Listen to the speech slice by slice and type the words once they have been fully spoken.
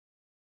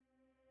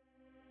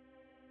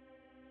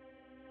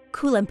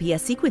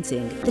CoolMPS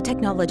sequencing, the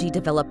technology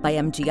developed by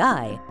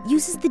MGI,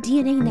 uses the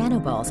DNA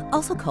nanoballs,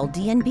 also called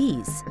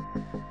DNBs.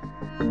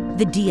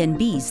 The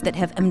DNBs that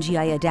have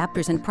MGI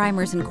adapters and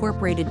primers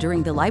incorporated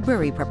during the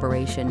library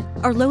preparation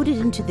are loaded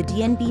into the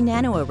DNB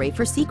nanoarray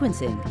for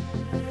sequencing.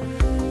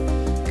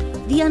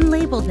 The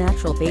unlabeled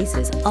natural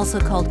bases, also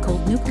called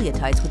cold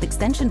nucleotides with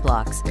extension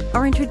blocks,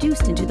 are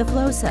introduced into the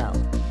flow cell.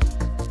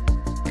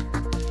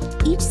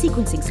 Each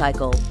sequencing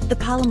cycle, the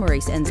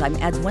polymerase enzyme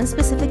adds one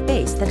specific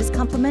base that is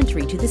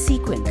complementary to the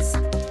sequence.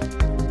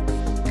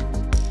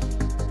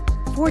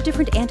 4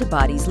 different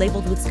antibodies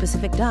labeled with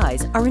specific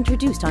dyes are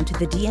introduced onto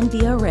the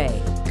DNB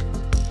array.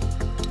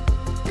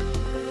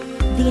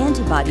 The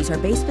antibodies are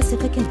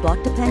base-specific and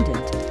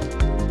block-dependent.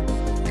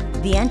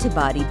 The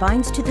antibody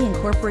binds to the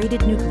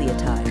incorporated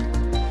nucleotide.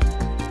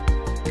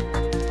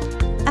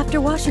 After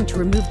washing to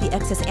remove the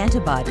excess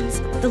antibodies,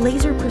 the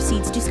laser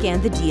proceeds to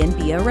scan the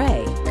DNB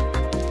array.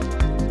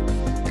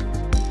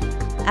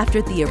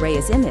 After the array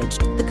is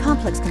imaged, the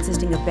complex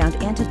consisting of bound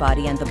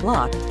antibody and the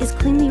block is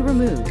cleanly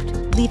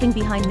removed, leaving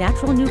behind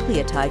natural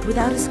nucleotide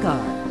without a scar.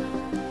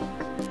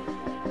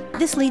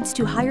 This leads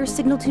to higher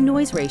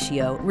signal-to-noise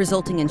ratio,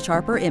 resulting in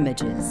sharper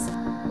images.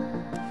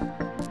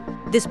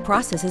 This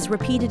process is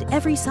repeated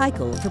every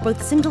cycle for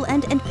both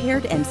single-end and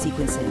paired-end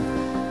sequencing.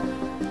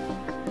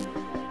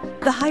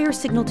 The higher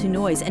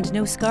signal-to-noise and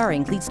no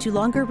scarring leads to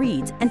longer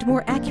reads and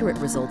more accurate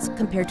results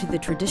compared to the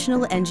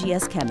traditional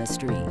NGS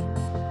chemistry.